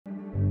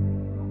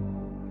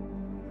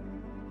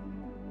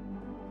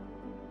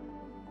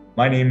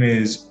My name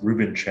is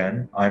Ruben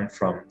Chen. I'm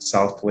from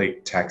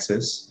Southlake,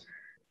 Texas.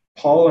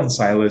 Paul and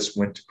Silas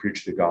went to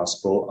preach the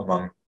gospel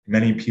among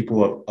many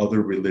people of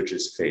other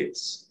religious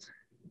faiths.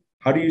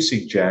 How do you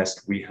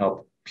suggest we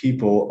help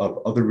people of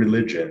other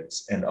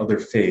religions and other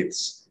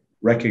faiths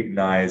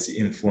recognize the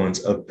influence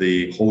of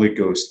the Holy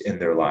Ghost in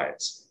their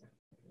lives?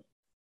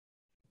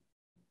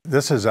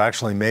 This is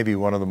actually maybe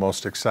one of the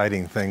most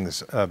exciting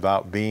things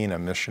about being a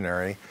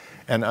missionary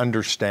and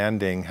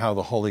understanding how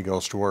the Holy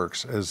Ghost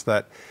works is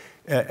that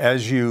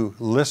as you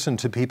listen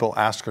to people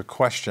ask a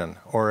question,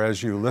 or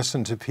as you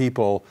listen to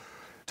people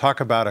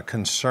talk about a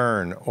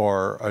concern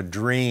or a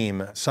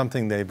dream,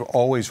 something they've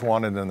always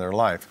wanted in their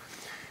life,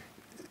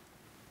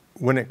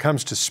 when it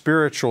comes to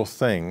spiritual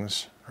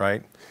things,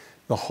 right,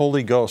 the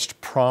Holy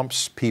Ghost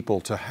prompts people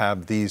to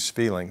have these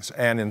feelings.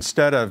 And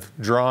instead of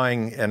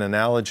drawing an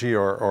analogy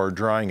or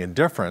drawing a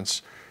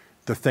difference,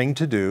 the thing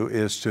to do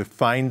is to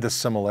find the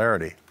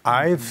similarity.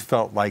 I've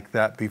felt like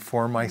that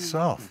before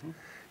myself.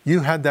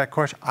 You had that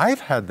question.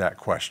 I've had that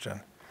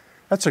question.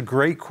 That's a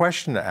great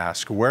question to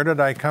ask. Where did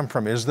I come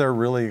from? Is there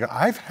really?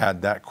 I've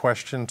had that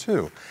question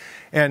too.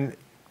 And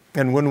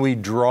when we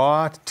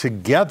draw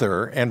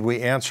together and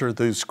we answer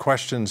those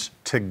questions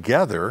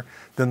together,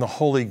 then the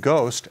Holy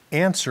Ghost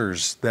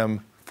answers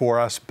them for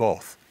us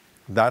both.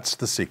 That's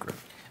the secret.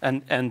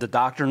 And the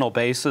doctrinal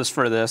basis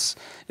for this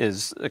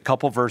is a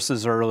couple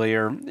verses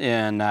earlier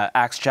in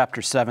Acts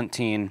chapter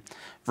 17,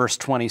 verse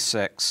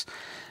 26,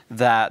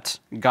 that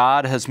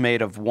God has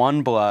made of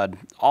one blood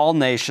all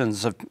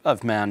nations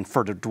of men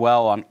for to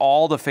dwell on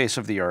all the face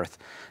of the earth,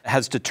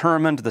 has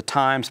determined the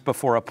times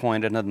before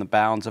appointed and the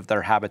bounds of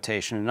their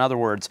habitation. In other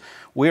words,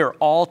 we are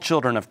all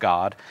children of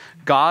God.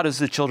 God is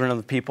the children of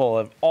the people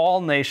of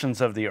all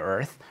nations of the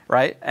earth,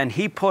 right? And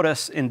He put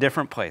us in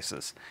different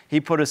places.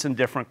 He put us in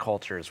different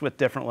cultures with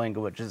different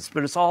languages,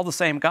 but it's all the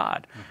same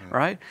God,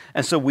 right?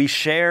 And so we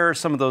share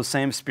some of those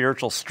same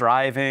spiritual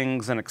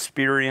strivings and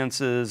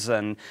experiences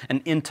and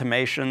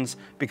intimations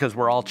because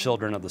we're all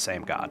children of the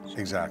same God.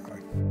 Exactly.